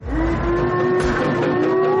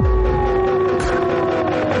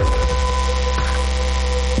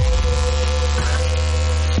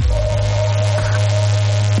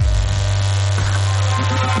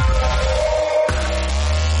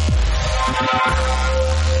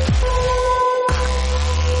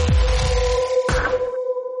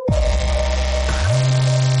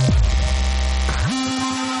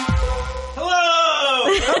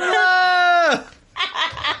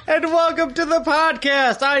welcome to the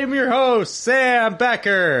podcast. I am your host, Sam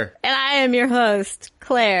Becker. And I am your host,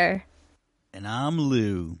 Claire. And I'm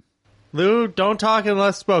Lou. Lou, don't talk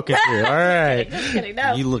unless spoken to. All right. Just kidding,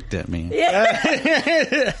 no. You looked at me.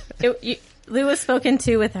 Yeah. Lou was spoken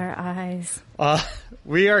to with our eyes.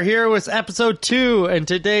 We are here with episode 2, and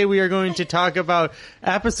today we are going to talk about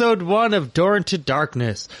episode 1 of Door into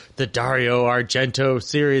Darkness, the Dario Argento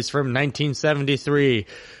series from 1973.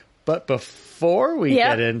 But before we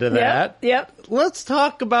get into that, let's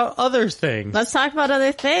talk about other things. Let's talk about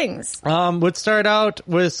other things. Let's start out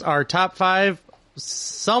with our top 5,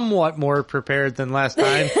 somewhat more prepared than last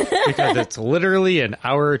time, because it's literally an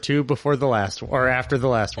hour or two before the last or after the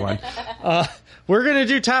last one. We're going to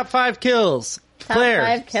do top 5 kills. Claire,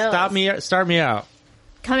 5 kills. Start me out.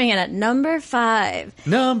 Coming in at number 5.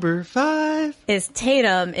 Number 5 is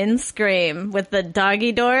Tatum in Scream with the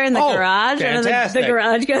doggy door in the garage. Fantastic. And the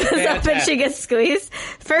garage goes up and she gets squeezed.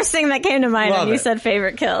 First thing that came to mind when you said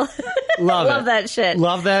favorite kill. Love that shit.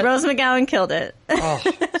 Love that. Rose McGowan killed it. Oh,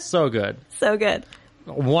 so good. So good.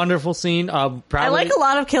 Wonderful scene. Probably, I like a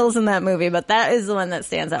lot of kills in that movie, but that is the one that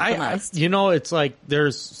stands out the most. It's like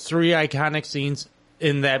there's 3 iconic scenes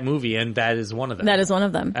in that movie, and that is one of them. That is one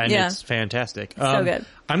of them. And it's fantastic. So good.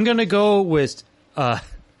 I'm going to go with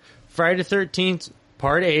Friday the 13th,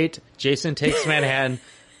 Part 8, Jason Takes Manhattan,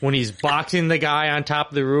 when he's boxing the guy on top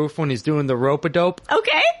of the roof, when he's doing the rope-a-dope.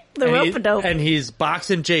 Okay, the rope-a-dope. And he's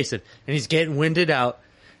boxing Jason, and he's getting winded out,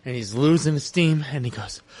 and he's losing his steam, and he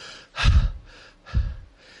goes,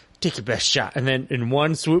 take your best shot. And then in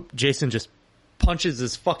one swoop, Jason just punches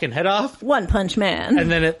his fucking head off. One Punch Man. And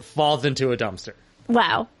then it falls into a dumpster.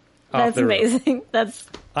 Wow. That's amazing.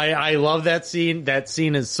 I love that scene. That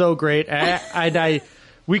scene is so great.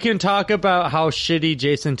 We can talk about how shitty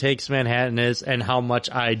Jason Takes Manhattan is and how much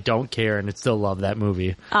I don't care and still love that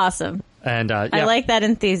movie. Awesome. And I like that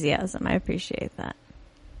enthusiasm. I appreciate that.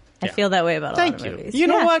 I feel that way about a lot of movies. You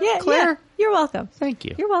know what, Claire? Yeah. You're welcome. Thank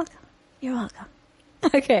you. You're welcome. You're welcome.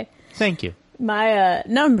 Okay. Thank you. My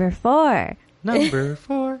number 4. Number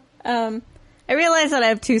 4. I realize that I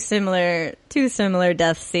have two similar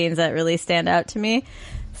death scenes that really stand out to me.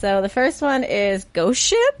 So the first one is Ghost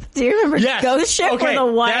Ship. Do you remember Ghost Ship with a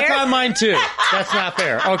wire? That's on mine too. That's not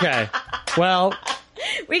fair. Okay. Well,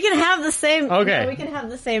 we can have the same. Okay. We can have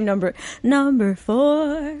the same number. Number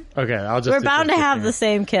 4. Okay, I'll just. We're bound to have the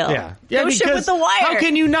same kill. Yeah. Ghost Ship with the wire. How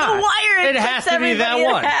can you not? The wire. It has to be that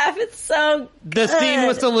one. It's so good. The scene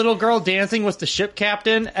with the little girl dancing with the ship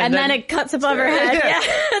captain, and then it cuts above her head. Yeah,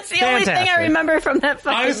 that's the only thing I remember from that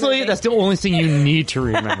fucking Honestly, movie. that's the only thing you need to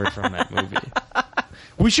remember from that movie.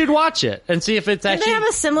 We should watch it and see if it's actually. Did they have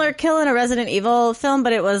a similar kill in a Resident Evil film,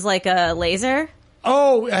 but it was like a laser?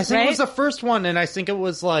 Oh, I think it was the first one, and I think it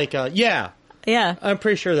was like, yeah. I'm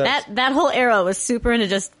pretty sure that whole era was super into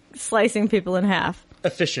just slicing people in half.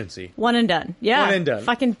 Efficiency. One and done. Yeah. One and done.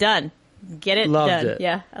 Fucking done. Get it Loved done. it.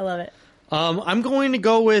 Yeah, I love it. I'm going to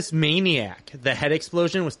go with Maniac. The head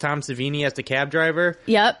explosion with Tom Savini as the cab driver.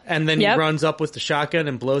 Yep. And then he runs up with the shotgun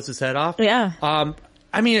and blows his head off. Yeah.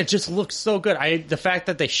 I mean, it just looks so good. The fact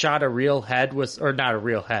that they shot a real head or not a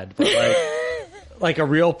real head, but like a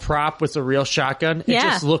real prop with a real shotgun. It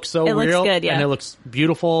just looks so real. Looks good, and it looks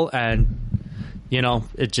beautiful, and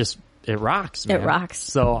it rocks, man. It rocks.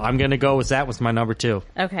 So I'm gonna go with that with my number 2.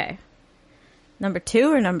 Okay. Number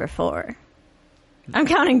 2 or number 4? I'm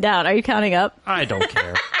counting down. Are you counting up? I don't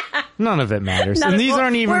care. None of it matters. And these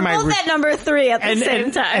aren't even we're both at number 3 at the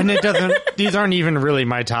same time. And it doesn't. These aren't even really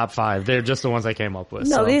my top 5. They're just the ones I came up with.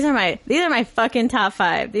 No, so. these are my fucking top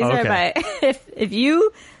 5. These are my. If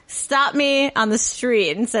you stopped me on the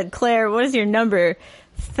street and said, Claire, what is your number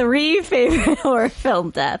 3 favorite horror film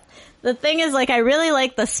death? The thing is, I really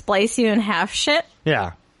like the splice you in half shit.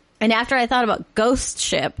 Yeah. And after I thought about Ghost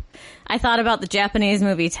Ship, I thought about the Japanese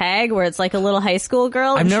movie Tag, where it's like a little high school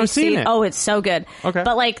girl. I've never seen it. Oh, it's so good. Okay.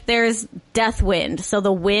 But there's death wind. So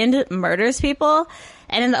the wind murders people.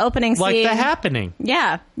 And in the opening scene... Like The Happening.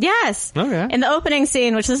 Yeah. Yes. Okay. In the opening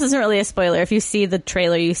scene, which this isn't really a spoiler, if you see the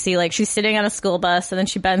trailer, you see she's sitting on a school bus and then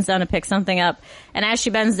she bends down to pick something up. And as she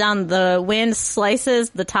bends down, the wind slices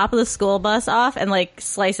the top of the school bus off and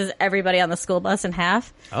slices everybody on the school bus in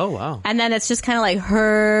half. Oh, wow. And then it's just kind of like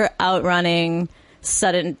her outrunning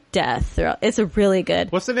sudden death. It's a really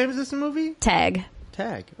good... What's the name of this movie? Tag.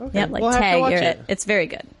 Okay. Yep, we'll Tag. have to watch it. It's very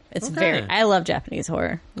good. It's I love Japanese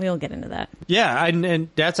horror. We'll get into that. Yeah, and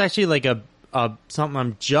that's actually a something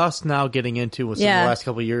I'm just now getting into with the last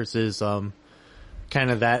couple of years is kind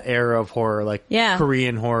of that era of horror,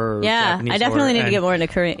 Korean horror. Yeah, Japanese I definitely horror. need to get more into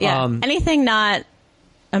Korean. Yeah, anything not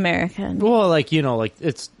American. Well,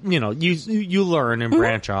 it's you learn and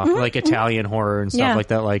branch off, like Italian horror and stuff like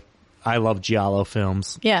that. I love giallo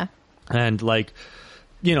films. Yeah. And like,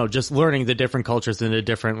 you know, just learning the different cultures and the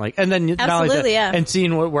different like, and then not only Absolutely, that, yeah. and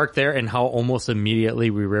seeing what worked there and how almost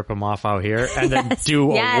immediately we rip them off out here, and then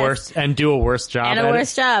do a worse job and at a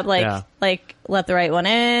worse job, like Let the Right One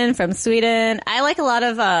In from Sweden. I like a lot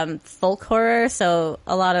of folk horror, so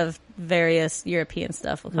a lot of various European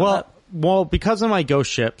stuff will come up. Well, because of my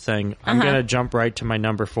ghost ship thing, I'm going to jump right to my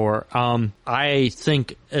number 4. I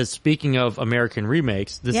think, as speaking of American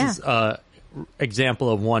remakes, this is a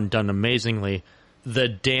example of one done amazingly. The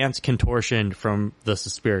dance contortion from the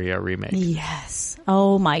Suspiria remake. Yes.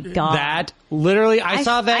 Oh my God. That literally, I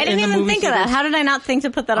saw that in the movie. I didn't even think of that. How did I not think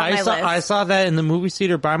to put that on my list? I saw that in the movie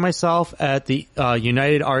theater by myself at the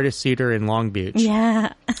United Artists Theater in Long Beach.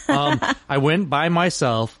 Yeah. I went by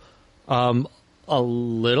myself, a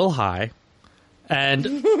little high, and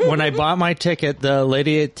when I bought my ticket, the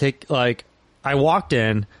lady I walked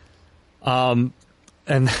in, and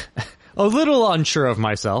a little unsure of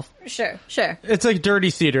myself. Sure. It's a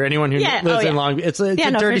dirty theater. Anyone who lives in Long Beach, it's a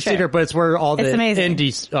dirty theater, but it's where all the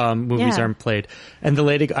indie movies are played. And the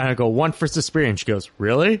lady, I go, 1 for Suspiria, and she goes,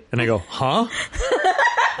 really? And I go, huh?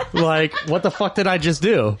 Like, what the fuck did I just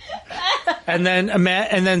do? And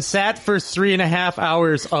then sat for 3.5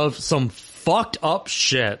 hours of some fucked up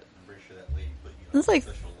shit. It's like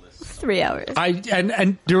 3 hours.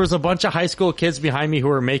 And there was a bunch of high school kids behind me who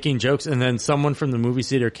were making jokes, and then someone from the movie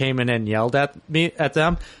theater came in and yelled at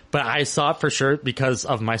them. But I saw it for sure because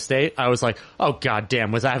of my state. I was like, oh god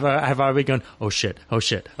damn, have I already gone, oh shit. Dude,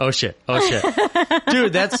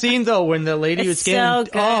 that scene though when the lady was getting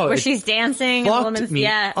so good. Where she's dancing and the woman's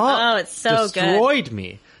it's so destroyed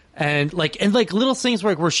me. And little things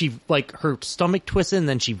where she her stomach twisted and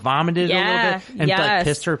then she vomited a little bit and like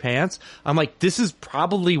pissed her pants. I'm like, this is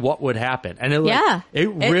probably what would happen. And it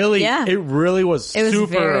really was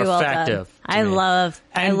super effective. I love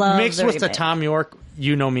mixed with the Tom York.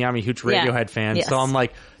 You know me, I'm a huge Radiohead fan. Yes. So I'm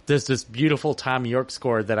like, there's this beautiful Tom York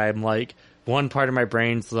score that I'm like, one part of my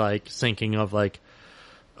brain's like thinking of like,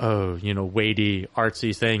 oh, you know, weighty,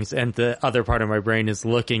 artsy things, and the other part of my brain is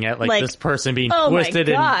looking at like this person being twisted,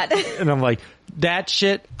 and I'm like, that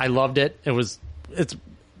shit. I loved it. It's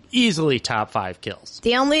easily top 5 kills.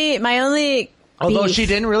 Although she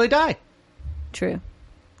didn't really die. True.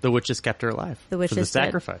 The witches kept her alive. The witches for the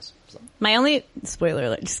sacrifice. So. My only spoiler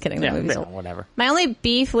alert. Just kidding. Whatever. My only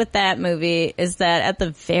beef with that movie is that at the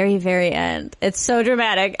very, very end, it's so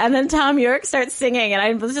dramatic, and then Tom York starts singing, and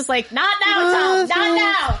I was just like, "Not now, Tom! Not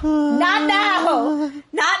now! Not now!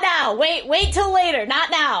 Not now! Wait till later! Not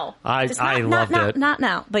now!" I loved it. Not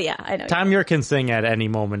now. But yeah, I know. Tom York can sing at any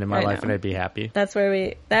moment in my life, and I'd be happy. That's where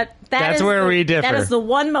we we differ. That is the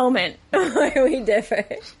one moment where we differ.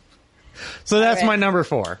 So that's my number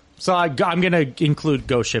 4. So I'm going to include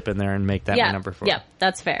Ghost Ship in there and make that my number 4. Yeah,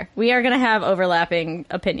 that's fair. We are going to have overlapping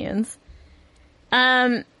opinions.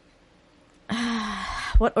 What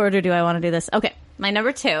order do I want to do this? Okay, my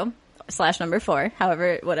number 2 / number 4,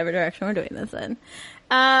 whatever direction we're doing this in.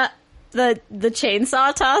 The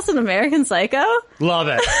chainsaw toss in American Psycho. Love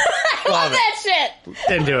it. Love that shit.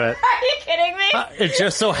 Into it. Are you kidding me? It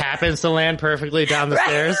just so happens to land perfectly down the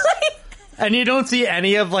stairs. And you don't see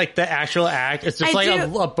any of like the actual act. It's just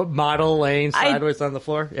a model laying sideways on the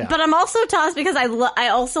floor. Yeah. But I'm also tossed because I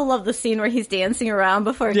also love the scene where he's dancing around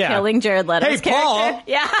before killing Jared Leto's character. Paul.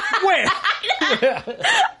 Yeah. Wait.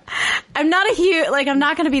 I'm not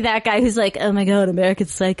going to be that guy who's like, oh my god, American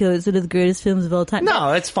Psycho is one of the greatest films of all time.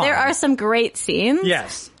 No, it's fine. There are some great scenes.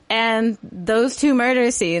 Yes. And those 2 murder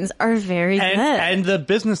scenes are very good. And the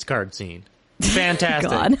business card scene. Fantastic.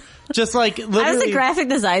 God. Just like literally. I was a graphic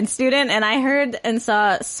design student, and I heard and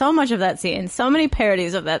saw so much of that scene, so many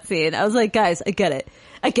parodies of that scene. I was like, guys, I get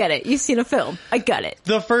it. You've seen a film. I got it.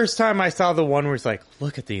 The first time I saw the one where it's like,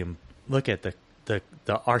 look at the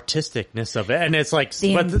artisticness of it, and it's like,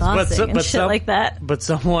 but shit like that. But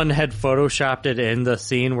someone had photoshopped it in the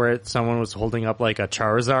scene where someone was holding up like a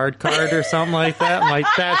Charizard card or something like that. I'm like,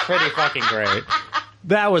 that's pretty fucking great.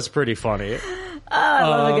 That was pretty funny. Oh, I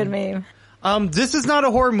love a good meme. This is not a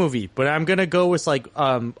horror movie, but I'm gonna go with like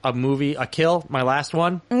a kill, my last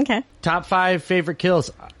one. Okay. Top 5 favorite kills.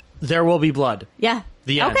 There Will Be Blood. Yeah.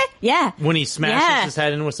 The end. Okay. Yeah. When he smashes his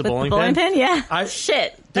head in with the bowling pin. Yeah.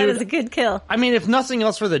 Shit. That is a good kill. I mean, if nothing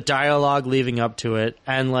else for the dialogue leading up to it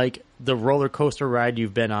and like the roller coaster ride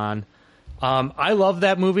you've been on. I love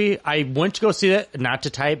that movie. I went to go see it, not to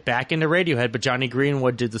tie it back into Radiohead, but Johnny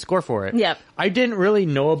Greenwood did the score for it. Yep. I didn't really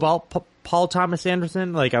know about Paul Thomas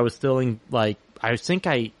Anderson. Like, I was still in, I think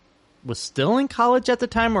I was still in college at the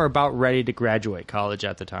time or about ready to graduate college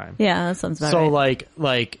at the time. Yeah, that sounds about right. So, right.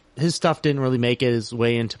 like, his stuff didn't really make his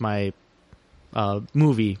way into my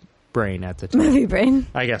movie brain at the time. Movie brain.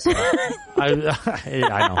 I guess so. I know.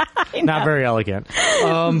 Not very elegant.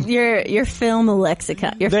 Your film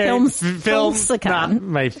lexicon. Your film lexicon. Not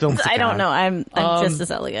my film I don't know. I'm just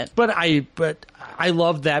as elegant. But I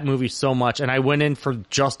loved that movie so much, and I went in for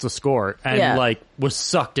just the score and like was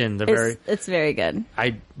sucked in. It's very good.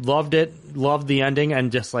 I loved it. Loved the ending,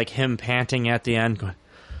 and just like him panting at the end, going,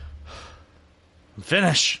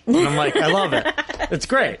 "Finish!" And I'm like, I love it. It's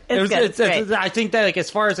great. It's great. I think that like as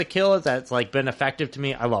far as a kill is, that's like been effective to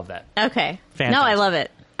me. I love that. Okay. Fantastic. No, I love it.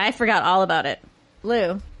 I forgot all about it.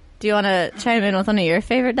 Lou, do you want to chime in with one of your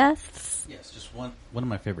favorite deaths? Yes, just one of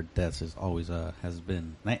my favorite deaths is always has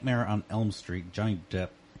been Nightmare on Elm Street. Johnny Depp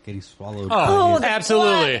getting swallowed.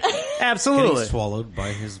 Absolutely, absolutely. Getting swallowed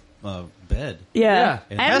by his bed. Yeah.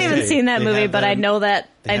 And I haven't even seen that movie, but I know that.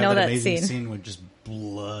 They have that amazing scene with just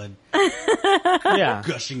blood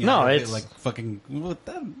gushing out of it's it, like fucking.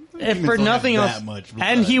 if for nothing else. Much blood.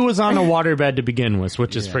 And he was on a waterbed to begin with,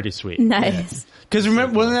 which is pretty sweet. Nice. Because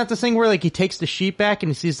remember, wasn't that the thing where like he takes the sheet back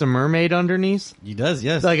and he sees the mermaid underneath? He does,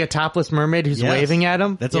 yes. Like a topless mermaid who's waving at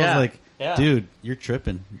him. That's always like, dude, you're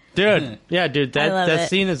tripping, dude. Yeah, dude. That it.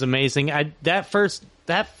 scene is amazing. That first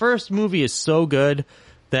movie is so good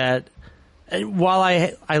that while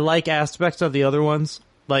I like aspects of the other ones,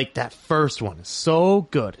 like that first one is so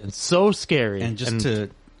good and so scary. And just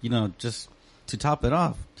to top it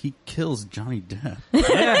off, he kills Johnny Depp.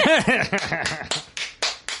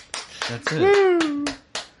 That's it.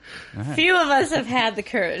 Right. Few of us have had the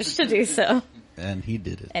courage to do so. And he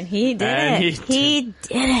did it. He did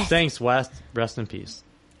it. Thanks, West. Rest in peace.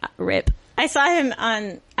 Rip. I saw him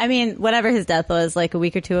on, whatever his death was, like a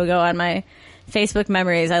week or two ago on my Facebook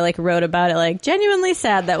memories. I like wrote about it, like genuinely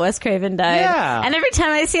sad that Wes Craven died. Yeah. And every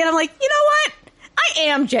time I see it, I'm like, you know what? I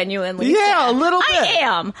am genuinely sad. a little bit. I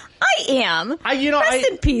am. Rest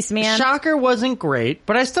in peace, man. Shocker wasn't great,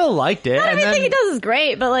 but I still liked it. Not everything he does is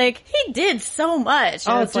great, but like he did so much.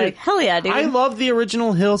 And it's like, hell yeah, dude. I love the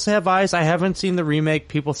original Hills Have Eyes. I haven't seen the remake.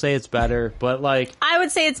 People say it's better, but like I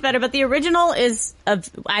would say it's better, but the original is.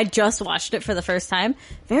 I just watched it for the first time.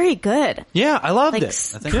 Very good. Yeah, I loved like,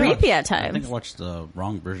 it. Creepy at times. I think I watched the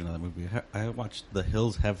wrong version of that movie. I watched The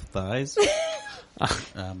Hills Have Thighs. I've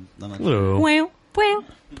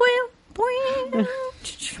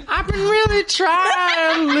been really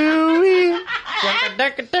trying, Louie.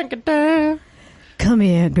 Come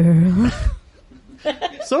here, girl.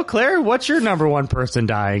 So, Claire, what's your number one person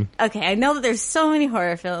dying? Okay, I know that there's so many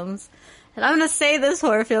horror films, and I'm gonna say this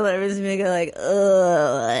horror film that was gonna go like,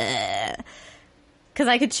 ugh. Because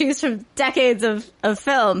I could choose from decades of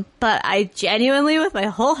film, but I genuinely, with my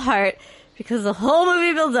whole heart, because the whole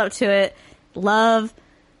movie builds up to it, love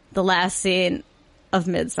the last scene of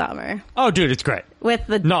Midsommar. Oh, dude, it's great. With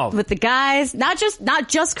the guys, not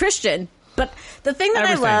just Christian, but the thing that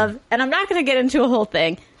Everything. I love, and I'm not going to get into a whole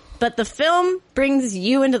thing, but the film brings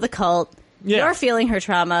you into the cult. Yeah. You're feeling her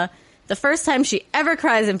trauma. The first time she ever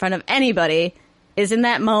cries in front of anybody is in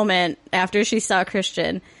that moment after she saw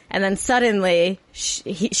Christian, and then suddenly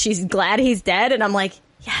she's glad he's dead, and I'm like,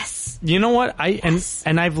 yes. You know what?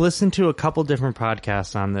 And I've listened to a couple different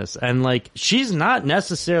podcasts on this, and like she's not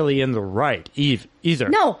necessarily in the right either.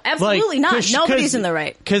 No, absolutely not. Nobody's in the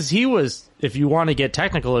right. Because he was, if you want to get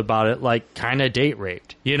technical about it, like kind of date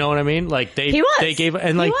raped. You know what I mean? Like they gave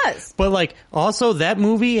and like he was. But like also that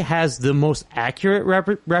movie has the most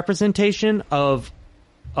accurate representation of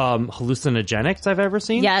hallucinogenics I've ever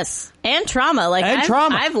seen. Yes. And trauma. Like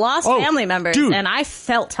I've lost family members, dude, and I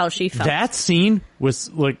felt how she felt. That scene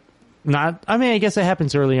was like not, I guess it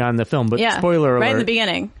happens early on in the film, but spoiler alert. Right in the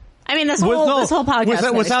beginning. I mean, this whole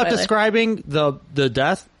podcast. Without describing the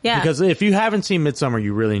death. Yeah. Because if you haven't seen Midsommar,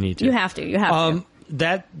 you really need to. You have to.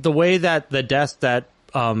 The way that the death that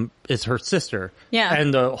is her sister. Yeah.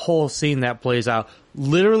 And the whole scene that plays out.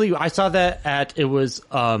 Literally, I saw that it was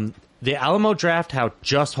the Alamo Drafthouse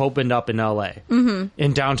just opened up in LA. Mm-hmm.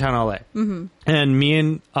 In downtown LA. Mm-hmm. And me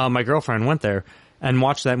and my girlfriend went there and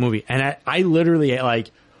watched that movie. And I literally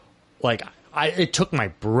it took my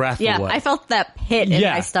breath away. Yeah, I felt that hit in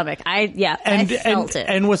my stomach. I felt it.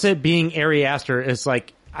 And with it being Ari Aster, it's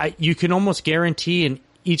like, you can almost guarantee in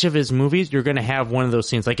each of his movies, you're going to have one of those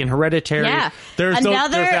scenes. Like in Hereditary, there's the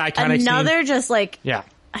iconic scene. Just like,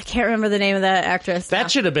 I can't remember the name of that actress. That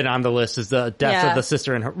should have been on the list, is the death of the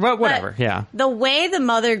sister and her, whatever. But the way the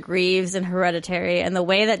mother grieves in Hereditary and the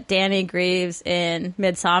way that Danny grieves in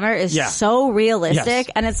Midsommar is so realistic.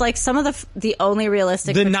 Yes. And it's like some of the only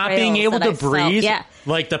realistic the not being able to breathe.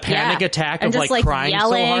 Like the panic attack and of just, like crying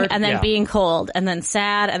yelling so hard. and then being cold and then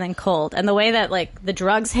sad and then cold. And the way that like the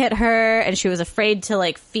drugs hit her and she was afraid to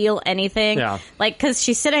like feel anything. Yeah. Like, cause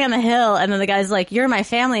she's sitting on the hill and then the guy's like, you're my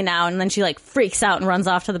family now. And then she like freaks out and runs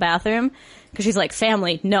off to the bathroom because she's like,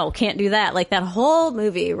 family, no, can't do that. Like that whole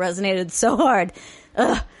movie resonated so hard.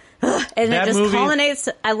 And That it just movie- culminates.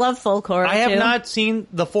 I love folk horror I have too. not seen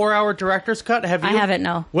the 4-hour director's cut. Have you? I haven't,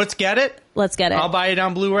 no. Let's get it. Let's get it. I'll buy it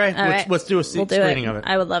on Blu-ray. All right. Let's do a We'll do screening it. of it.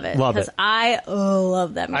 I would love it. Love it. Because I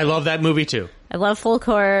love that movie. I love that movie too. I love folk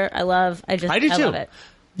horror. I do too. too. Love it.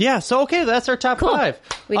 Yeah, so okay, that's our top Cool. 5.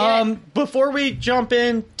 We did it. Before we jump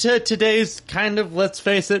into today's kind of, let's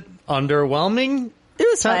face it, underwhelming. It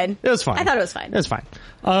was fine. It was fine. I thought it was fine. It was fine.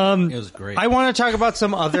 It was great. I want to talk about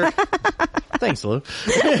some other. Thanks, Lou.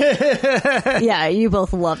 Yeah, you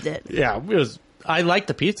both loved it. Yeah, it was. I like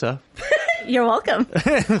the pizza. You're welcome.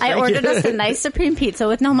 I ordered us a nice supreme pizza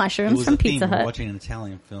with no It mushrooms was from a theme. Pizza We're Hut. watching an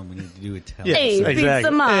Italian film. We need to do Italian. Yeah. Hey, Exactly.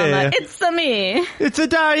 pizza mama, Yeah. it's the me. It's a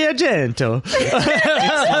Dario Argento.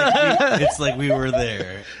 It's like we were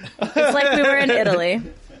there. It's like we were in Italy.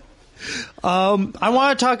 I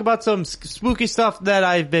want to talk about some spooky stuff that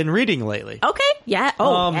I've been reading lately. Okay. Yeah.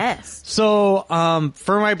 Oh, yes. So,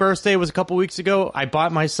 for my birthday, it was a couple weeks ago, I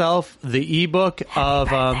bought myself the ebook of.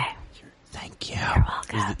 Thank you.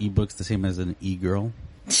 Is the ebooks the same as an e-girl?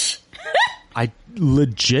 I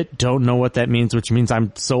legit don't know what that means, which means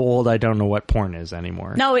I'm so old I don't know what porn is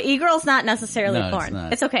anymore. No, e-girl's not necessarily No, it's porn.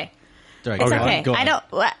 not. It's okay. Sorry, It's go on, okay. go on. I don't.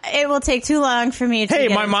 It will take too long for me to. Hey,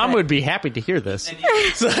 get my into mom it. would be happy to hear this.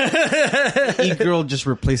 E-girl just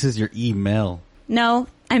replaces your email. No,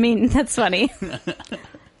 I mean that's funny.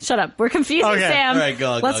 Shut up. We're confusing Okay. Sam. All right,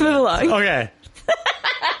 go, Let's go, move go. along. Okay.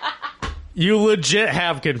 You legit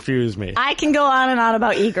have confused me. I can go on and on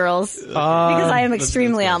about e-girls because I am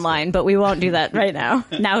extremely let's go. online, but we won't do that right now.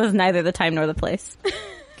 Now is neither the time nor the place.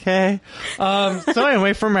 Okay. So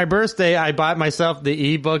anyway, for my birthday, I bought myself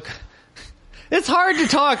the ebook. It's hard to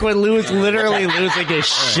talk when Lou's literally losing his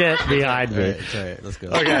shit behind All me. right, it's all right. Let's go.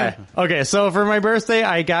 Okay. Okay. So for my birthday,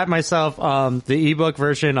 I got myself the ebook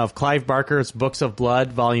version of Clive Barker's Books of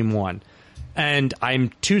Blood, Volume 1, and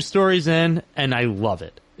I'm 2 stories in, and I love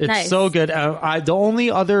it. It's Nice. so good. The only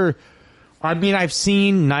other, I mean, I've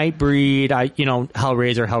seen Nightbreed,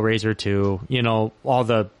 Hellraiser 2, all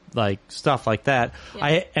the like stuff like that.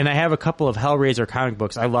 Yeah. I have a couple of Hellraiser comic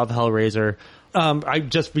books. I love Hellraiser.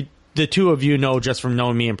 The two of you know just from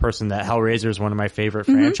knowing me in person that Hellraiser is one of my favorite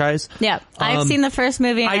franchise. Yeah, I've seen the first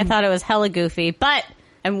movie and I I- thought it was hella goofy, but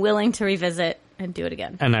I'm willing to revisit and do it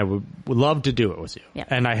again. And I would love to do it with you. Yeah.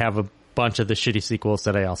 And I have a bunch of the shitty sequels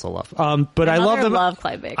that I also love. But My I love mother them. loved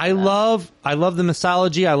Clive Baker, I though. love the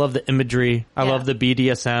mythology. I love the imagery. I Yeah. love the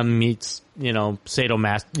BDSM meets,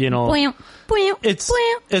 sadomas, Bwam, bwam, It's-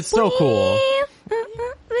 bwam, it's so cool.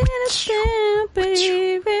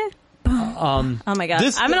 bwam. Oh my god!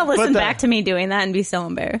 This- I'm gonna but listen the- back to me doing that and be so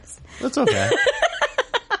embarrassed. That's okay.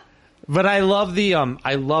 But I love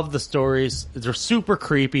the stories. They're super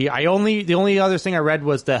creepy. The only other thing I read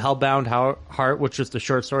was the Hellbound Heart, which was the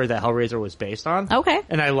short story that Hellraiser was based on. Okay.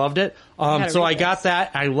 And I loved it. gotta So I read got this.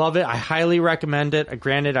 that. I love it. I highly recommend it.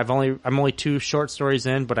 Granted, I'm only 2 short stories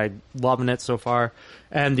in, but I'm loving it so far.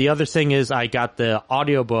 And the other thing is I got the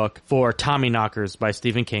audiobook for Tommyknockers by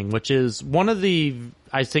Stephen King, which is one of the,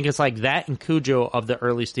 I think it's like that and Cujo of the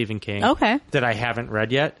early Stephen King. Okay. That I haven't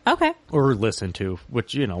read yet. Okay. Or listened to,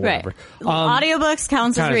 which, whatever. Right. Audiobooks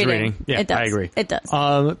counts as Kind of reading. Yeah, It does. I agree. It does.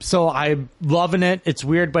 So I'm loving it. It's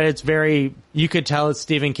weird, but it's very, you could tell it's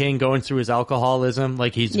Stephen King going through his alcoholism.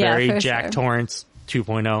 Like he's Yeah, very for Jack sure. Torrance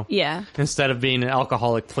 2.0. Yeah. Instead of being an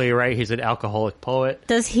alcoholic playwright, he's an alcoholic poet.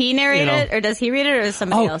 Does he narrate it, or does he read it, or is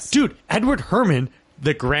somebody else? Dude, Edward Herman,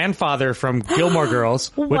 the grandfather from Gilmore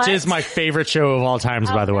Girls, which What? is my favorite show of all times,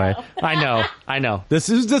 by the way. I know. This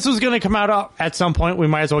was going to come out at some point. We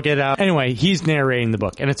might as well get it out. Anyway, he's narrating the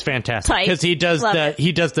book, and it's fantastic Tight. because he does Love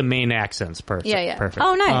it. the main accents. Perfect. Yeah. Perfect.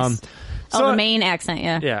 Oh, nice. So- the main accent.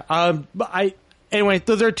 Yeah. Yeah. But anyway,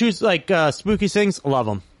 those are 2 spooky things. Love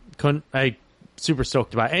them. Super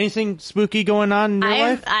stoked about it. Anything spooky going on in your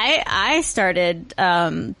life? I started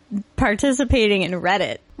participating in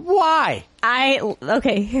Reddit. Why?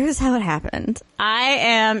 Okay, here's how it happened. I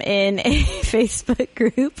am in a Facebook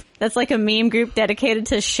group that's like a meme group dedicated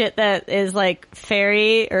to shit that is like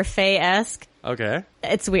fairy or fae-esque. Okay.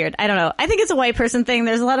 It's weird. I don't know. I think it's a white person thing.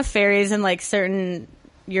 There's a lot of fairies in like certain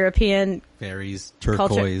European. Fairies,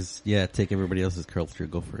 turquoise. Yeah, take everybody else's culture.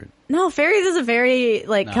 Go for it. No, fairies is a very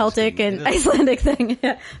like No, Celtic I'm and just kidding. Icelandic thing.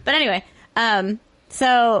 Yeah. But anyway,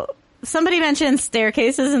 so somebody mentioned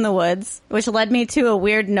Staircases in the Woods, which led me to a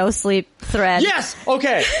weird No Sleep thread. Yes!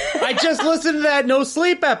 Okay. I just listened to that No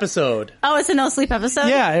Sleep episode. Oh, it's a No Sleep episode?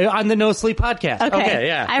 Yeah, on the No Sleep podcast. Okay,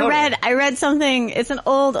 yeah. I read something, it's an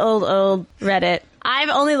old Reddit. I've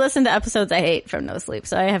only listened to episodes I hate from No Sleep,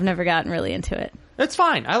 so I have never gotten really into it. It's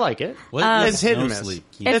fine. I like it. What is It's hit No and miss. Sleep?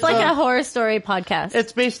 It's like a horror story podcast.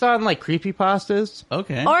 It's based on like creepypastas.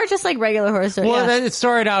 Okay. Or just like regular horror story. Well, yeah. it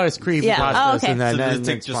started out as creepypastas, Yeah. Oh, okay. and then, so does then it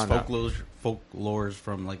take it's just spun out. folklores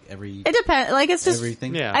from like every It depends. Like, it's just,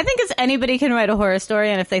 everything? Yeah. I think it's anybody can write a horror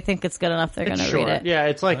story, and if they think it's good enough, they're going It's to read short. it. Yeah,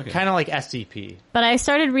 it's like Okay. kind of like SCP. But I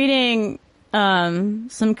started reading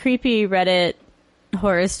some creepy Reddit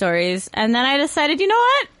horror stories, and then I decided, you know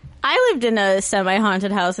what? I lived in a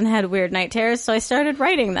semi-haunted house and had weird night terrors, so I started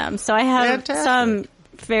writing them. So I have Fantastic. some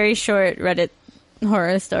very short Reddit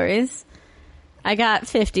horror stories. I got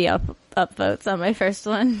 50 upvotes on my first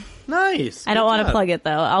one. Nice. I don't Good want to job. plug it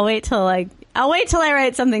though. I'll wait till I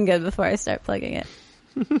write something good before I start plugging it.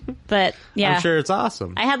 But yeah. I'm sure it's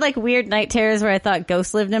awesome. I had like weird night terrors where I thought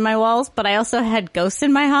ghosts lived in my walls, but I also had ghosts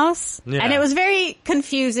in my house. Yeah. And it was very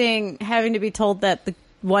confusing having to be told that the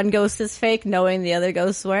one ghost is fake, knowing the other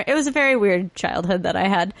ghosts weren't. It was a very weird childhood that I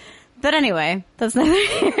had. But anyway, that's neither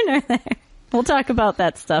here nor there. We'll talk about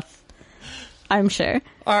that stuff, I'm sure.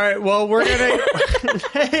 All right. Well, we're gonna.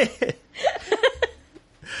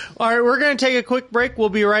 All right, we're gonna take a quick break. We'll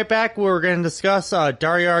be right back. We're gonna discuss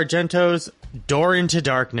Dario Argento's Door into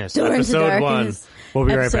Darkness, episode 1. We'll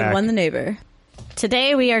be right Episode back. 1, The Neighbor.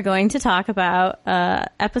 Today we are going to talk about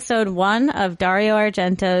episode 1 of Dario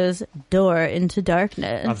Argento's Door into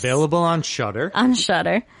Darkness. Available on Shudder. On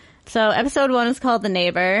Shudder. So episode 1 is called The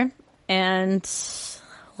Neighbor, and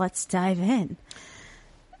let's dive in.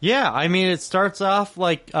 Yeah, I mean, it starts off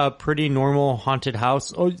like a pretty normal haunted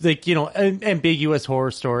house, like, you know, ambiguous horror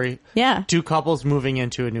story. Yeah. Two couples moving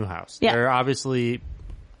into a new house. Yeah. They're obviously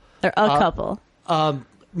They're a couple.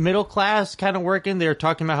 middle class, kind of working. They're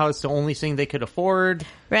talking about how it's the only thing they could afford.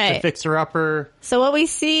 Right. To fix her upper. So what we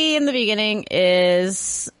see in the beginning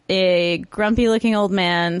is a grumpy looking old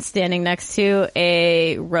man standing next to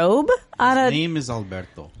a robe on His a name is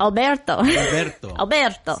Alberto. Alberto. Alberto.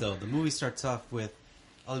 Alberto. So the movie starts off with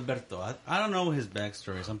Alberto. I don't know his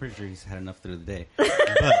backstory, so I'm pretty sure he's had enough through the day. But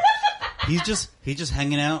he's just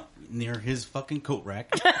hanging out near his fucking coat rack.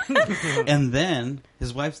 And then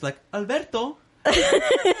his wife's like, Alberto.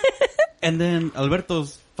 And then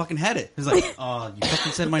Alberto's fucking had it. He's like, oh, you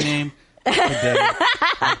fucking said my name.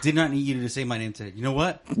 I did not need you to say my name today. You know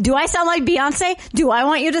what? Do I sound like Beyonce? Do I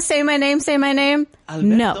want you to say my name? Say my name?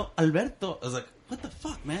 Alberto, No. Alberto. I was like, what the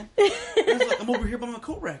fuck, man? I was like, I'm over here by my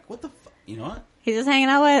coat rack. What the fuck? You know what? He's just hanging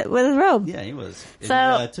out with his robe. Yeah, he was. So-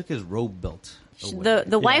 And he took his robe belt. away.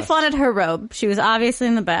 The wife wanted her robe. She was obviously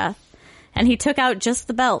in the bath. And he took out just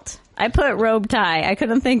the belt. I put robe tie. I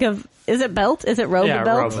couldn't think of, is it belt? Is it robe Yeah,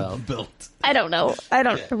 belt? robe belt. belt. I don't know.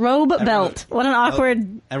 Robe belt. What an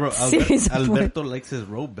awkward I wrote series of words. Alberto likes his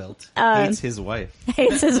robe belt. Hates his wife.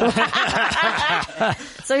 Hates his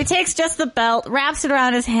So he takes just the belt, wraps it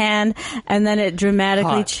around his hand, and then it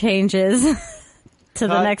dramatically Cut. changes to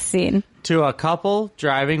the Cut. next scene To a couple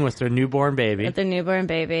driving with their newborn baby. with their newborn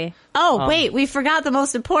baby. Oh, wait, we forgot the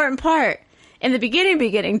most important part. In the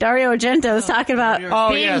beginning, Dario Argento is talking about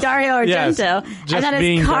being yes. Dario Yes. Argento, Just and then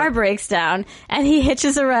being his car Dar- breaks down, and he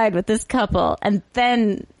hitches a ride with this couple, and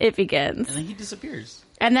then it begins. And then he disappears.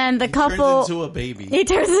 And then the He couple, turns into a baby. he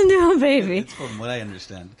turns into a baby. It's from what I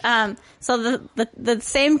understand. So the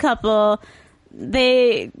same couple,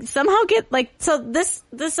 they somehow get like, so this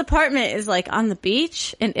apartment is like on the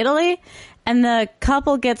beach in Italy, and the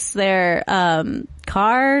couple gets their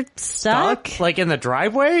car stuck. Like in the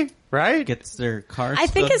driveway, right? Gets their car. I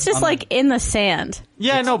think stuck it's just on like in the sand.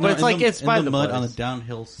 Yeah, no, but it's in like the- it's in by the the mud place. on a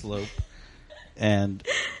downhill slope, and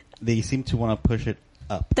they seem to want to push it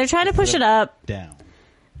up. They're trying to push it up. Down.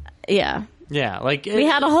 Yeah. Yeah, like We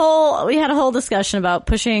had a whole discussion about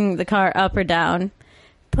pushing the car up or down,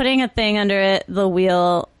 putting a thing under it, the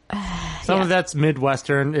wheel. some yeah. of that's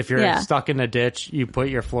Midwestern. If you're Yeah. stuck in a ditch, you put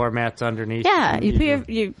your floor mats underneath. Yeah, and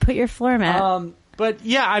you put your floor mat. But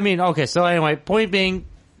yeah, I mean, okay. So anyway, point being,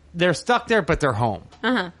 they're stuck there, but they're home.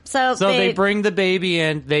 So they bring the baby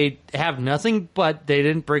in. They have nothing, but they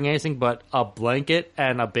didn't bring anything but a blanket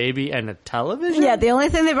and a baby and a television. Yeah, the only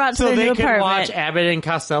thing they brought to so their they new can apartment. watch Abbott and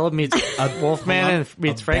Costello meets Wolfman and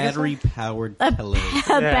meets a Frankenstein. battery-powered television.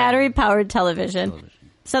 A battery-powered television.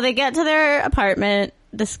 So they get to their apartment,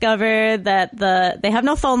 discover that they have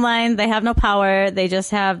no phone line, they have no power, they just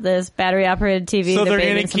have this battery-operated TV. So the they're baby,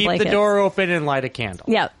 going and to some keep the blankets. door open and light a candle.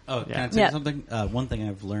 Yeah. Oh, can I tell Yeah. you something? One thing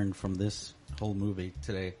I've learned from this whole movie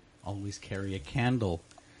today: always carry a candle.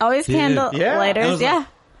 Always candle Yeah. I lighters. was Yeah. like,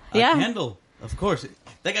 a Yeah. candle, of course.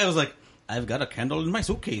 That guy was like, I've got a candle in my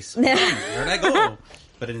suitcase. Where'd I go?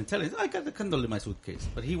 But I didn't tell him, I got the candle in my suitcase.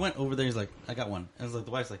 But he went over there, he's like, I got one. I was like,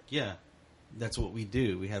 the wife's like, yeah, that's what we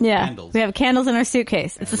do. We have Yeah. candles. We have candles in our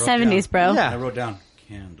suitcase. It's the I wrote 70s, bro. Yeah. I wrote down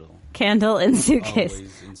candle. Candle in suitcase.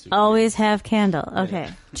 Always in suitcase. Always have candle. Okay.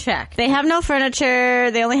 Check. They have no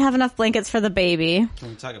furniture. They only have enough blankets for the baby. Can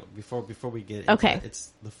we talk about, before we get into Okay. that,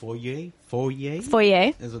 it's the foyer? Foyer?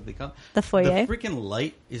 Foyer. Is what they call it. The foyer. The freaking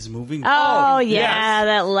light is moving. Oh, yeah, yes.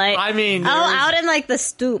 that light. I mean, out in like the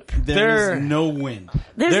stoop. There There- is no wind.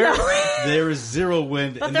 There's There- no There is zero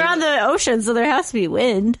wind. But and they're on the ocean, so there has to be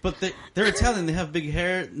wind. But they're Italian. They have big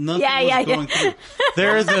hair. Nothing Yeah, was going through.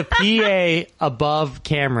 there is a PA above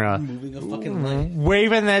camera Moving a fucking light.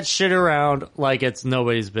 waving that shit around like it's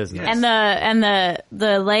nobody's business. Yeah. And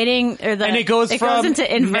the lighting or the And it goes from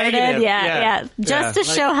into inverted, negative, yeah. Just yeah. to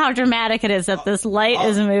show how dramatic it is that this light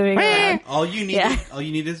is moving around. All you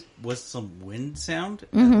needed, Yeah. was some wind sound.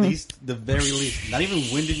 Mm-hmm. At least the very least. Not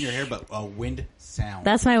even wind in your hair, but a wind sound.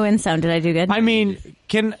 That's my wind sound. Did I do good? I mean,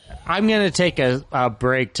 I'm going to take a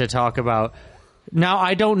break to talk about. Now,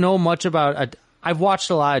 I don't know much about. I've watched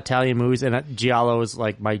a lot of Italian movies, and Giallo is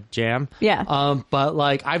like my jam. Yeah. But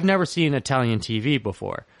like, I've never seen Italian TV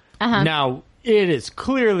before. Uh-huh. Now, it is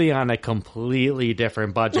clearly on a completely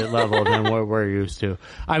different budget level than what we're used to.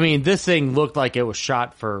 I mean, this thing looked like it was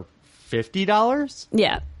shot for $50.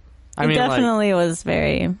 Yeah. I It mean, like, definitely was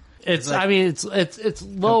very. it's. like- I mean, it's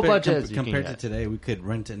low budget as you can compared to get. today. We could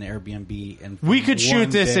rent an Airbnb and We could shoot one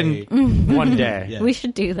this day- in one day. Yeah. We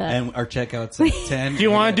should do that. and our checkouts at 10. Do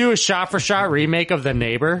you want to do a shot-for-shot remake of The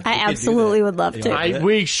Neighbor? I could do absolutely that. would love to. Yeah.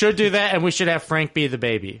 We should do that, and we should have Frank be the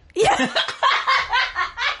baby.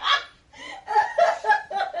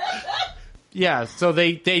 Yeah, so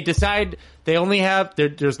they decide they only have,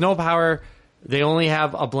 there's no power, they only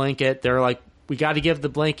have a blanket. They're like, we got to give the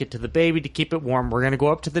blanket to the baby to keep it warm. We're going to go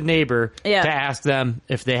up to the neighbor Yeah. to ask them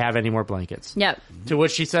if they have any more blankets. Yep. To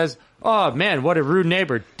which she says, oh man, what a rude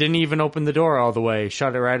neighbor. Didn't even open the door all the way.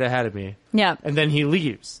 Shut it right ahead of me. Yep. And then he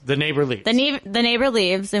leaves. The neighbor leaves. The neighbor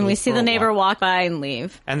leaves, and we Goes see for the a neighbor walk by and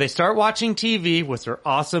leave. And they start watching TV with their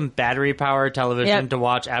awesome battery-powered television Yep. to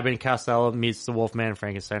watch Abbott and Costello meets the Wolfman and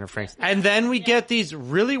Frankenstein or Frankenstein. And then we get these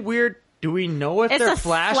really weird, do we know if It's they're a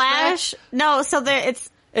flashbacks? flash. No, so there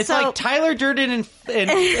It's so, like Tyler Durden in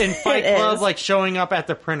Fight It Club, is. like showing up at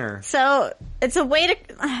the printer. So it's a way to.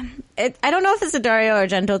 I don't know if it's a Dario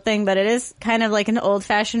Argento thing, but it is kind of like an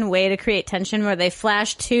old-fashioned way to create tension, where they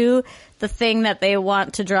flash to the thing that they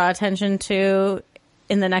want to draw attention to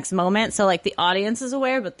in the next moment. So like the audience is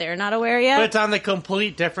aware, but they're not aware yet. But it's on the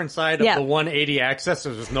complete different side of Yeah. the 180 axis,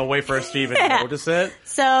 so there's no way for us to even notice it.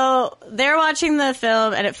 So they're watching the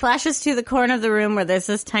film, and it flashes to the corner of the room where there's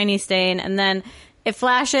this tiny stain, and then it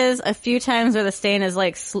flashes a few times where the stain is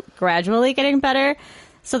like gradually getting better.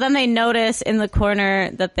 So then they notice in the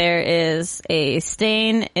corner that there is a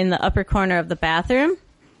stain in the upper corner of the bathroom.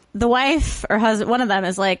 The wife or husband, one of them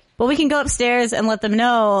is like, well, we can go upstairs and let them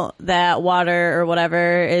know that water or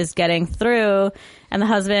whatever is getting through. And the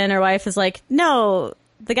husband or wife is like, no,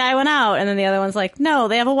 the guy went out. And then the other one's like, no,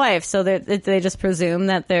 they have a wife. So they just presume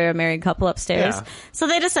that they're a married couple upstairs. Yeah. So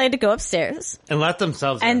they decide to go upstairs And let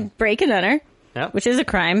themselves in. and break and enter. Yep. Which is a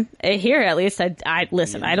crime. Here, at least, I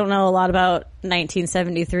listen, I don't know a lot about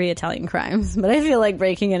 1973 Italian crimes, but I feel like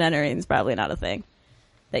breaking and entering is probably not a thing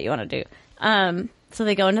that you want to do. So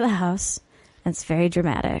they go into the house, and it's very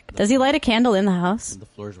dramatic. Does he light a candle in the house? The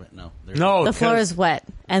floor's wet. No. No, The floor 'cause is wet,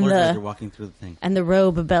 and They're the walking through the thing.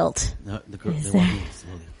 robe belt. No, the girl, Is they're there- walking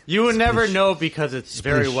slowly. you would never Splish. know because it's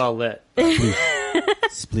very Splish. well lit.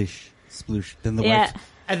 Splish, sploosh. Then the Yeah. wife.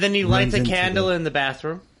 And then he lights Runs a into candle the- in the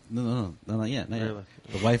bathroom. No, not yet. Not yet. Really?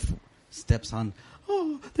 The wife steps on.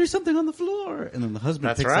 Oh, there's something on the floor, and then the husband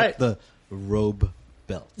That's picks right. up the robe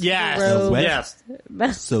belt. Yes. Robe. Yes.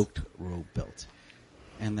 Soaked robe belt.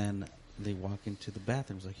 And then they walk into the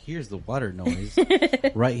bathroom. It's like, here's the water noise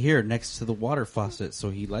right here next to the water faucet. So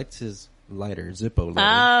he lights his lighter, Zippo lighter.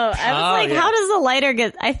 Oh, I was like, yeah. how does the lighter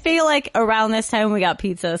get? I feel like around this time we got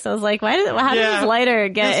pizza, so I was like, how does this lighter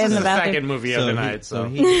get This in is the the bathroom? second movie of the night, so.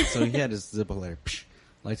 So he had his Zippo lighter. Psh,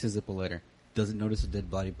 lights his Zippo lighter. Doesn't notice a dead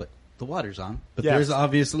body, but the water's on. But Yes. there's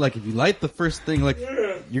obviously, like, if you light the first thing, like,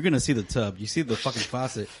 you're gonna see the tub. You see the fucking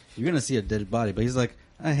faucet. You're gonna see a dead body. But he's like,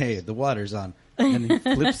 hey, the water's on. And he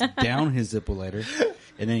flips down his Zippo lighter,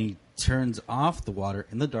 and then he turns off the water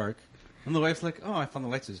in the dark. And the wife's like, oh, I found the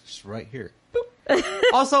lights. It's just right here.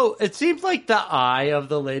 Also, it seems like the eye of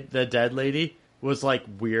the dead lady was like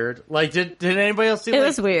weird. Like, did anybody else see? It like,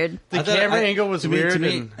 was weird. The camera angle was weird. To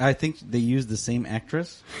me, I think they used the same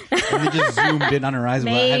actress, and they just zoomed in on her eyes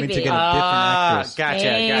without having to get a different actress. Gotcha.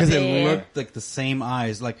 Because it looked like the same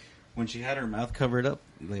eyes. Like when she had her mouth covered up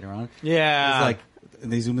later on. Yeah. It's like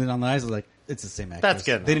and they zoomed in on the eyes. Like it's the same actress. That's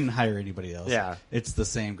good. They didn't hire anybody else. Yeah. It's the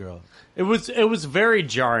same girl. It was very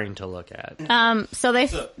jarring to look at. So they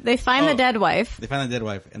find the dead wife. They find the dead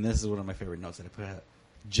wife, and this is one of my favorite notes that I put out.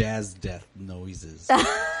 Jazz death noises.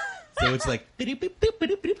 So it's like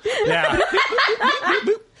Yeah.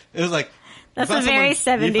 it was like That's a very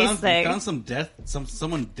 70s thing. You found some death,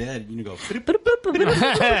 someone dead, and you go.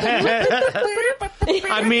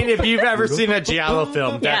 I mean, if you've ever seen a Giallo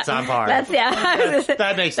film, that's on par. That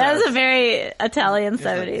makes sense. That's a very Italian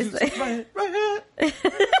 70s thing.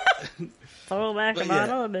 Throw back a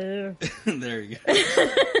bottle. There you go.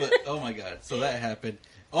 But, oh my god! So that happened.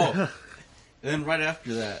 Oh, and then right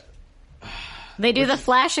after that, they do the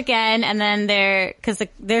flash again, and then they're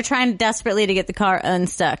trying desperately to get the car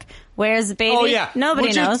unstuck. Where's the baby? Oh yeah,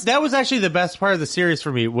 nobody knows. That was actually the best part of the series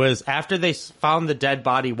for me. Was after they found the dead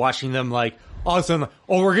body, watching them like all of a sudden,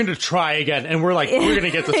 oh, we're gonna try again, and we're gonna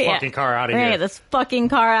get this fucking car out of here. Get this fucking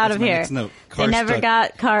car out that's of my here. Next note. They never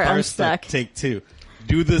got car unstuck. Take 2.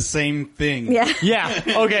 Do the same thing. Yeah. Yeah.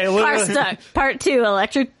 Okay. Car stuck. Part 2,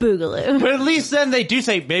 electric boogaloo. But at least then they do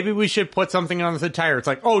say maybe we should put something on the tire. It's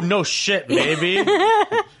like, oh no shit, maybe.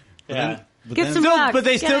 Yeah. But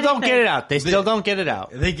they still don't get it out. They still don't get it out.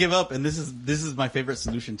 They give up, and this is my favorite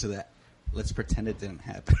solution to that. Let's pretend it didn't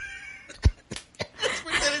happen.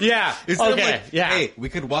 Yeah. Instead Okay. of like, yeah. hey, we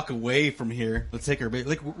could walk away from here. Let's take our baby.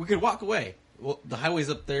 Like we could walk away. Well, the highway's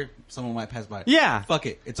up there. Someone might pass by. Yeah. Fuck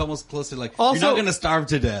it. It's almost close to like Also- you're not gonna starve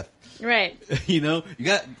to death. Right. You know,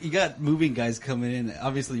 you got moving guys coming in.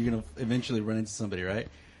 Obviously, you're gonna eventually run into somebody, right?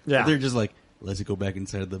 Yeah. But they're just like, let's go back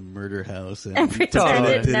inside the murder house and pretend it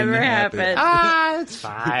it didn't never happen. happened. It's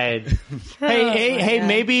fine. Hey, God.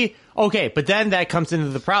 maybe okay, but then that comes into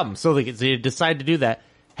the problem. So they decide to do that.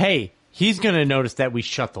 Hey, he's gonna notice that we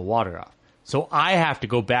shut the water off, so I have to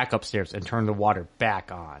go back upstairs and turn the water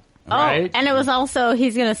back on. Right? Oh, and it was also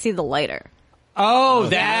he's gonna see the lighter. Oh,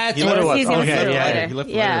 that's he what it left- was. he's gonna Okay, see the yeah, lighter. yeah. He left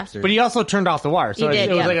the Yeah. lighter upstairs. But he also turned off the water, so He did,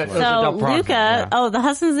 it was yeah. like a, it was a So double problem. Luca, Yeah. the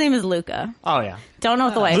husband's name is Luca. Oh yeah, Don't know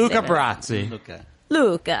what the wife's Luca name is. Barazzi. Okay.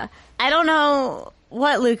 Luca. I don't know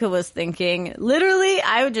what Luca was thinking. Literally,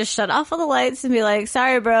 I would just shut off all the lights and be like,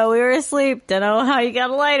 sorry, bro, we were asleep. Don't know how you got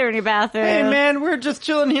a lighter in your bathroom. Hey man, we're just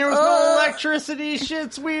chilling here with no Ugh. electricity.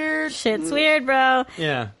 Shit's weird. Shit's weird, bro.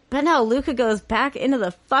 Yeah. But no, Luca goes back into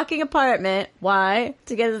the fucking apartment. Why?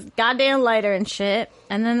 To get his goddamn lighter and shit.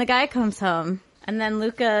 And then the guy comes home. And then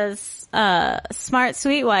Luca's smart,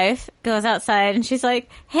 sweet wife goes outside and she's like,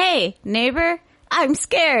 hey, neighbor, I'm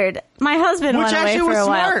scared. My husband Which went away actually for was a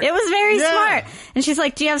while. smart. It was very Yeah. smart. And she's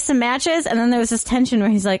like, do you have some matches? And then there was this tension where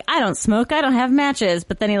he's like, I don't smoke. I don't have matches.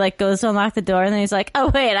 But then he like goes to unlock the door and then he's like, oh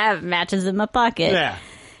wait, I have matches in my pocket. Yeah.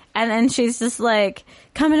 And then she's just like,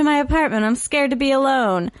 come into my apartment. I'm scared to be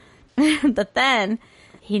alone. But then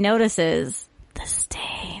he notices the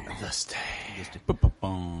stain. The stain.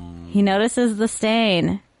 He notices the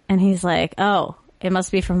stain and he's like, oh, it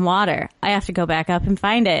must be from water. I have to go back up and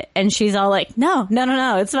find it. And she's all like, no,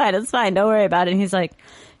 it's fine. Don't worry about it. And he's like,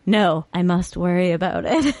 no, I must worry about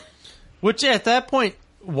it. Which at that point,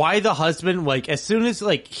 why the husband, like, as soon as,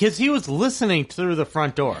 like, he was listening through the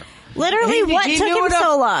front door. Literally, what he took knew him enough-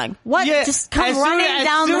 so long? What? Yeah, Just come as soon- running as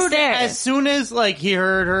down the soon- stairs. As soon as, like, he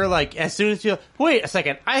heard her, like, as soon as wait a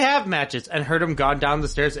second, I have matches, and heard him gone down the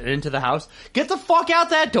stairs and into the house, get the fuck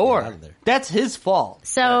out that door. out of there. That's his fault.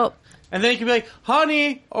 So, And then he can be like,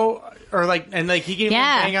 honey, oh, or like, and like he can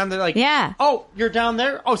Yeah. bang on there, like, Yeah. oh, you're down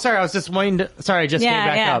there? Oh, sorry, I was just waiting sorry, I just came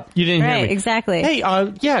back up. You didn't hear Right, me. exactly. Hey,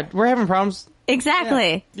 yeah, we're having problems.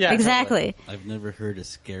 Exactly. Yeah, exactly. I've never heard a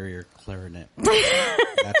scarier clarinet.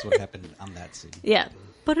 That's what happened on that scene. Yeah.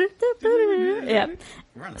 Yeah.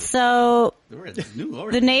 We're on So we're at the new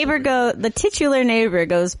order. the titular neighbor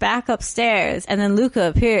goes back upstairs and then Luca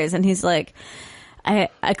appears and he's like, I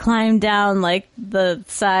climbed down like the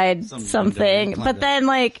side something, climbed but down. then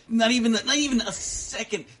like, Not even a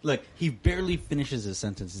second. Look, he barely finishes his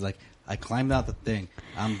sentence. He's like, I climbed out the thing.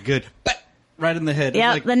 I'm good. But right in the head.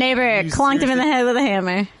 yeah, Like, the neighbor you clunked him in the seriously- head with a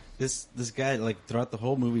hammer. This guy, like, throughout the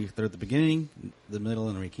whole movie, throughout the beginning, the middle,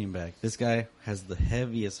 and when he came back, this guy has the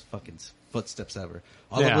heaviest fucking footsteps ever.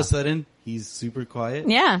 All Yeah. of a sudden, he's super quiet.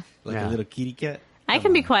 Yeah. Like Yeah. a little kitty cat. I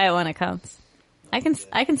can be quiet when it comes. I can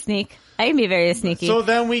sneak. I can be very sneaky. So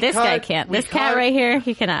then this guy can't. This cat right here,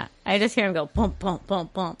 he cannot. I just hear him go bump, bump,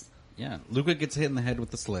 bump, bump. Yeah. Luca gets hit in the head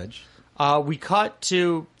with the sledge. We cut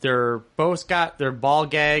to, they're both got their ball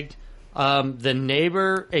gagged. The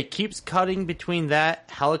neighbor, it keeps cutting between that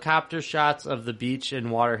helicopter shots of the beach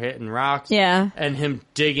and water hitting rocks. Yeah. And him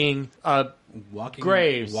digging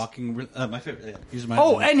graves. My favorite. Here's my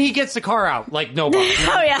and he gets the car out like no problem.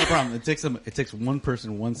 Oh yeah. no problem. It takes one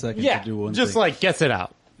person 1 second Yeah, to do one just thing. like gets it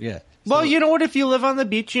out. Yeah. Well, So- you know what? If you live on the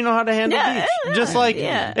beach, you know how to handle Yeah, beach. Just like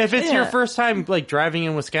if it's your yeah. first time like driving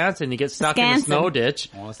in Wisconsin, you get stuck in a Wisconsin. snow ditch.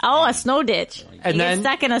 Oh, a snow ditch. And you then- get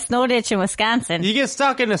stuck in a snow ditch in Wisconsin. You get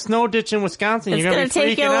stuck in a snow ditch in Wisconsin. It's You're gonna be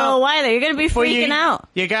take you a freaking little out. while. You're gonna be But freaking out.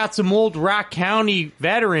 You got some old Rock County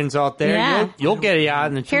veterans out there. Yeah. You'll get it out.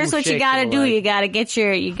 And Here's what you gotta do. You gotta get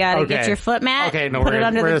your foot mat. Okay, no, put we're it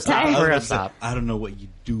under gonna the stop. tire. We're gonna stop. I don't know what you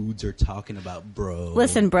dudes are talking about, bro.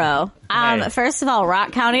 Listen, bro. Hey. First of all,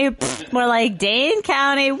 Rock County, more like Dane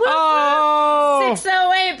County. Woo! Oh!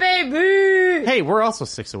 608, baby! Hey, we're also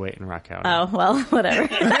 608 in Rock County. Oh, well, whatever.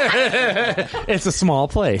 It's a small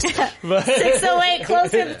place. But 608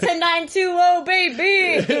 closer to 920,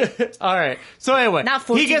 baby! all right. So anyway, Not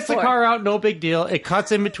he gets the 424. car out, no big deal. It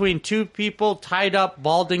cuts in between two people tied up,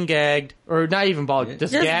 balled and gagged, or not even balled,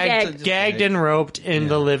 just gagged, gagged. and roped in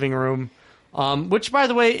the living room. Which, by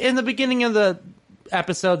the way, in the beginning of the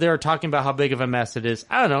episode, they were talking about how big of a mess it is.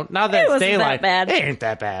 I don't know. Now that It it's wasn't daylight, that bad. it ain't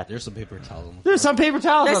that bad. There's some paper towels on the There's some paper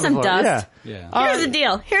towels. There's on the some floor. dust. Yeah. Here's the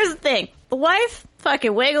deal. Here's the thing. The wife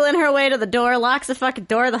fucking wiggling her way to the door, locks the fucking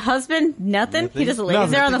door. The husband, nothing. He just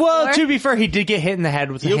lays there on the Well, floor. to be fair, he did get hit in the head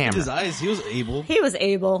with He a opened hammer. his eyes. He was able. He was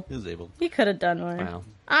able. He could have done more. Wow.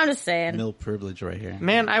 I'm just saying. Male privilege right here.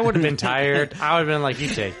 Man, I would have been tired. I would have been like, you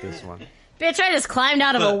take this one. Bitch, I just climbed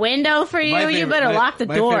out of a But window for you. You better lock the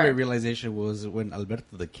My door. favorite realization was when Alberto,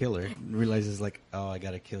 the killer, realizes like, oh, I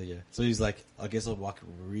gotta kill you. So he's like, I guess I'll walk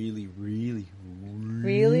really, really,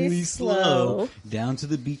 Really slow. down to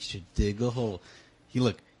the beach to dig a hole. He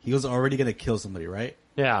was already gonna kill somebody, right?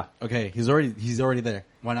 Yeah. Okay, he's already there.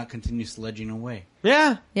 Why not continue sledging away?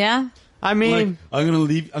 Yeah. Yeah. I mean, Like,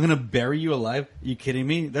 I'm gonna bury you alive. Are you kidding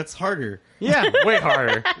me? That's harder. yeah, way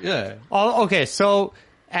harder. Yeah. Oh, okay, so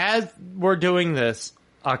as we're doing this,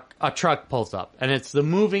 a truck pulls up, and it's the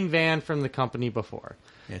moving van from the company before.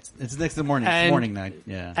 It's next to morning. And- Morning night.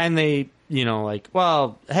 Yeah. And they, like,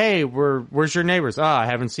 well, hey, where's your neighbors? Oh, I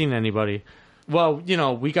haven't seen anybody. Well,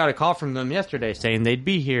 we got a call from them yesterday saying they'd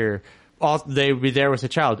be here. They would be there with a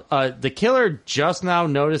child. The killer just now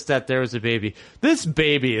noticed that there was a baby. This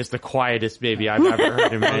baby is the quietest baby I've ever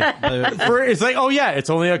heard in my It's like, oh yeah, it's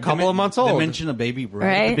only a couple of months They old. mention a baby right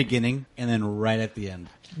at the Right. beginning and then right at the end.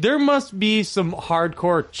 There must be some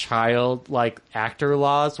hardcore child actor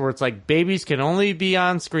laws where it's like babies can only be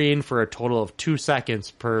on screen for a total of 2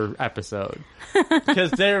 seconds per episode.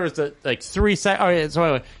 Because there was 3 seconds. Oh, yeah, so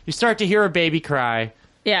anyway, you start to hear a baby cry,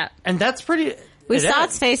 Yeah. and that's pretty. We it saw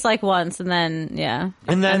ends. its face once, and then, yeah.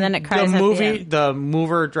 And then it cries the at movie, the end. the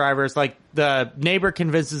mover drivers, the neighbor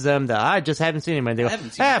convinces them that I just haven't seen anybody. They go,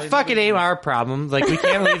 haven't seen anybody. fuck it, ain't our problem. We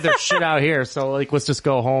can't leave their shit out here. So let's just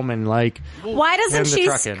go home and Why doesn't hand the she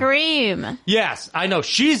truck in. scream? Yes, I know.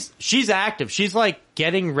 She's active. She's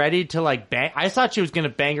getting ready to bang. I thought she was going to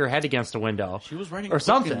bang her head against a window. She was riding or quick in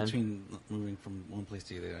something. between moving from one place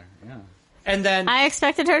to the other. Yeah. And then I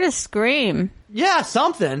expected her to scream. yeah,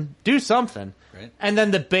 something. Do something. Right. And then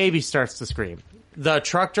the baby starts to scream. The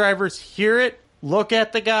truck drivers hear it, look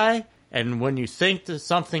at the guy, and when you think that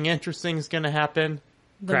something interesting is going to happen,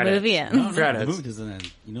 The credits. movie ends. No, Credits. the movie doesn't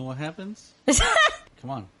end. You know what happens? Come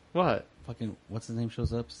on. What? Fucking, what's his name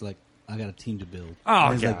shows up? It's like, I got a team to build. Oh,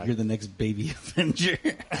 And he's God. like, you're the next baby Avenger.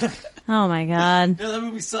 Oh my god. Yeah, that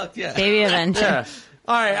movie sucked, yeah. Baby Avenger. Yeah.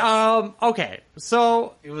 All right. Okay.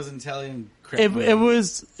 So It was an Italian crap it movie.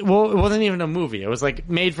 was it wasn't even a movie. It was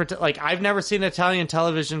made for I've never seen Italian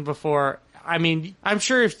television before. I mean, I'm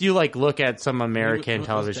sure if you look at some American It was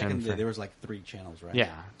back television, in the day, there was 3 channels, right? yeah.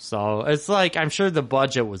 So it's I'm sure the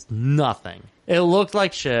budget was nothing. It looked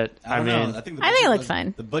like shit. I don't mean, know. I think I think budget it looked was-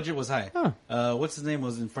 fine. The budget was high. Huh. What's his name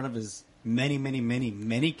was in front of his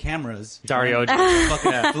many cameras. Dario.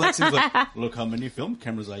 Fucking flexing look how many film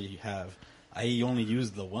cameras I have. I only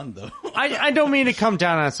used the one though. I don't mean to come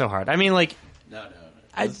down on it so hard. I mean, No.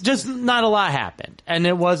 just not a lot happened, and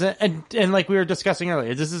it wasn't. And like we were discussing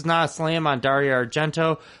earlier, this is not a slam on Dario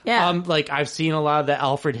Argento. Yeah. I've seen a lot of the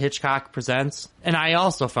Alfred Hitchcock Presents, and I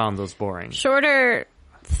also found those boring. Shorter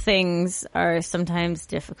things are sometimes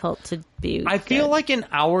difficult to be. I feel good. like an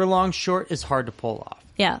hour-long short is hard to pull off.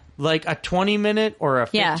 Yeah. Like a 20-minute or a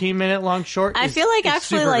Yeah. 15-minute long short. I feel like is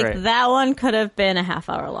actually super like great. that one could have been a half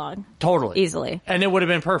hour long. Totally. Easily. And it would have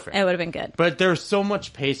been perfect. It would have been good. But there's so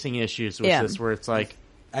much pacing issues with Yeah. this where it's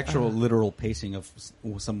Actual literal pacing of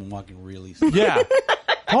someone walking really slow. yeah.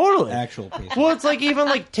 Totally. Actual pacing. Well, it's like even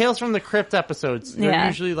like Tales from the Crypt episodes. They're Yeah.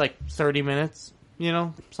 usually like 30 minutes, you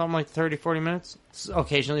know, something like 30, 40 minutes.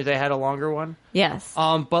 Occasionally they had a longer one. Yes.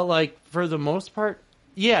 But like for the most part,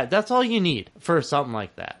 yeah, that's all you need for something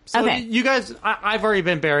like that. So Okay. you guys, I've already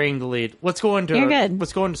been burying the lead. Let's go into You're good.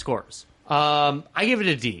 Let's go into scores. I give it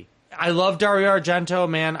a D. I love Dario Argento,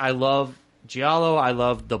 man. I love Giallo. I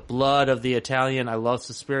love the blood of the Italian. I love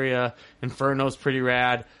Suspiria. Inferno's pretty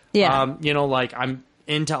rad. Yeah. You know, like I'm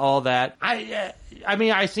into all that. I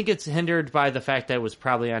mean, I think it's hindered by the fact that it was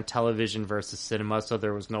probably on television versus cinema, so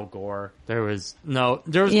there was no gore. There was none of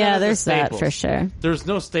the there's that staples. for sure. There's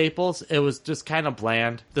no staples. It was just kind of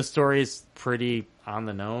bland. The story's pretty on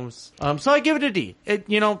the nose. So I give it a D.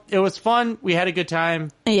 It was fun. We had a good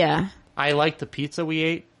time. Yeah. I liked the pizza we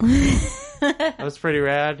ate. That was pretty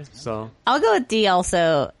rad. So I'll go with D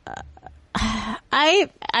also.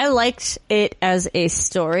 I liked it as a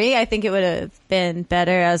story. I think it would have been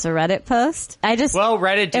better as a Reddit post.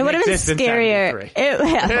 Reddit didn't would have been exist in scarier.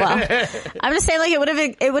 73. I'm just saying, like, it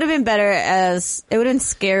would have been better as it would have been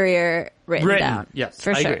scarier written down. Yes,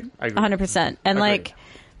 for I sure, agree. 100%. And Agreed. like,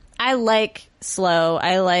 I like slow.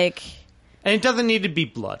 And it doesn't need to be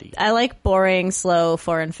bloody. I like boring, slow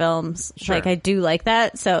foreign films. Sure. Like, I do like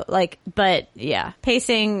that. So, like, but yeah,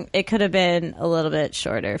 pacing, it could have been a little bit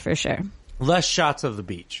shorter for sure. Less shots of the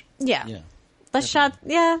beach. Yeah. Yeah. Less shots.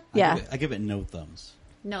 Yeah. Yeah. I give it no thumbs.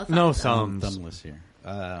 No No thumbs. thumbs. Thumbless here.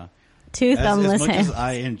 Two thumbless as much hands. as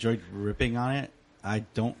I enjoyed ripping on it, I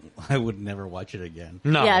would never watch it again.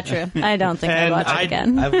 No. Yeah, true. I don't think I'd And watch it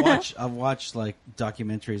again. I've watched like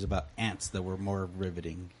documentaries about ants that were more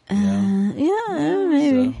riveting. You know? Yeah,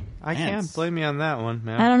 maybe. So, I can't ants. blame you on that one,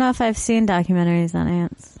 man. I don't know if I've seen documentaries on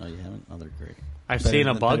ants. Oh, you haven't? Oh, they're great. I've Better seen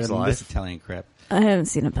A than- Bug's better than Life. This Italian crap. I haven't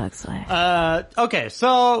seen A Bug's Life. Okay,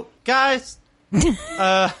 so guys,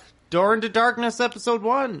 Door into Darkness, episode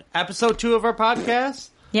 1, episode 2 of our podcast.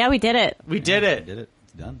 Yeah, we did it. We did I it. did it.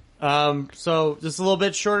 It's done. So just a little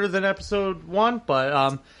bit shorter than episode 1,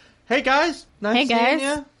 but hey guys, nice Hey, seeing guys.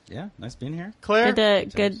 you. Yeah, nice being here. Claire,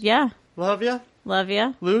 Good. Yeah. love you. Love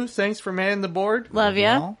you. Lou, thanks for manning the board. Love you.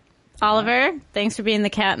 Well, Oliver, thanks for being the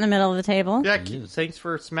cat in the middle of the table. Yeah, Yes. thanks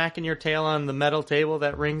for smacking your tail on the metal table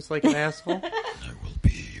that rings like an asshole. I will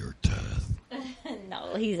be your death.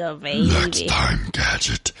 No, he's a baby. Next time,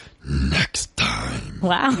 Gadget. Next time.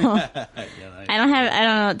 Wow. yeah, I don't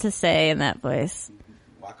know what to say in that voice.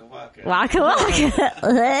 Waka waka. Waka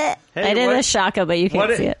waka. I did what- a shaka, but you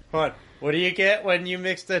can't see it. What do you get when you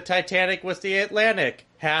mix the Titanic with the Atlantic?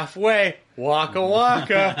 Halfway. Waka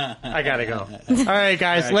waka. I gotta go. All right,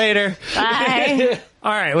 guys. Later. Bye.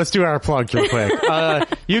 All right, let's do our plug real quick.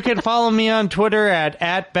 You can follow me on Twitter at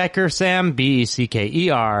BeckerSam,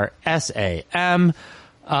 BeckerSam.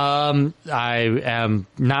 I am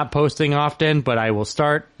not posting often, but I will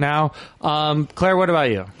start now. Claire, what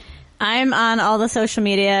about you? I'm on all the social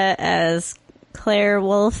media as Claire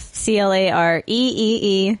Wolf,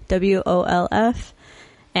 ClareeWolf,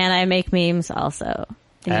 and I make memes also.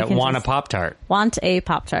 And you At can Want a just- Pop-Tart. Want a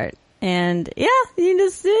Pop-Tart. And yeah, you can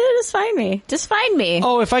just find me. Just find me.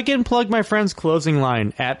 Oh, if I can plug my friend's clothing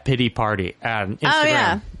line at Pity Party on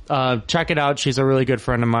Instagram. Oh, yeah. Check it out. She's a really good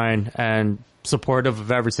friend of mine and supportive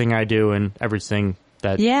of everything I do and everything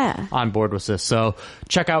that Yeah. on board with this. So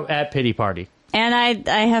check out at Pity Party. And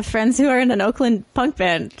I have friends who are in an Oakland punk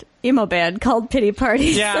band, emo band called Pity Party.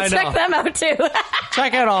 Yeah, so I check know. them out too.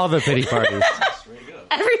 Check out all the Pity Parties.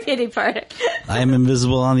 Every Pity Party. I am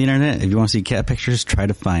invisible on the internet. If you want to see cat pictures, try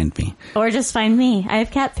to find me. Or just find me. I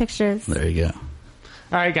have cat pictures. There you go. All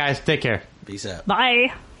right, guys. Take care. Peace out.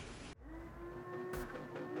 Bye.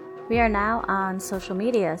 We are now on social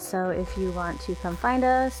media, so if you want to come find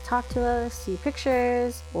us, talk to us, see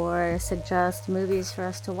pictures, or suggest movies for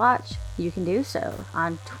us to watch, you can do so.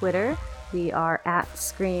 On Twitter, we are at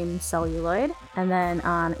Scream Celluloid, and then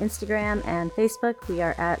on Instagram and Facebook, we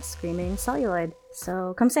are at Screaming Celluloid.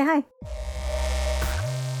 So come say hi.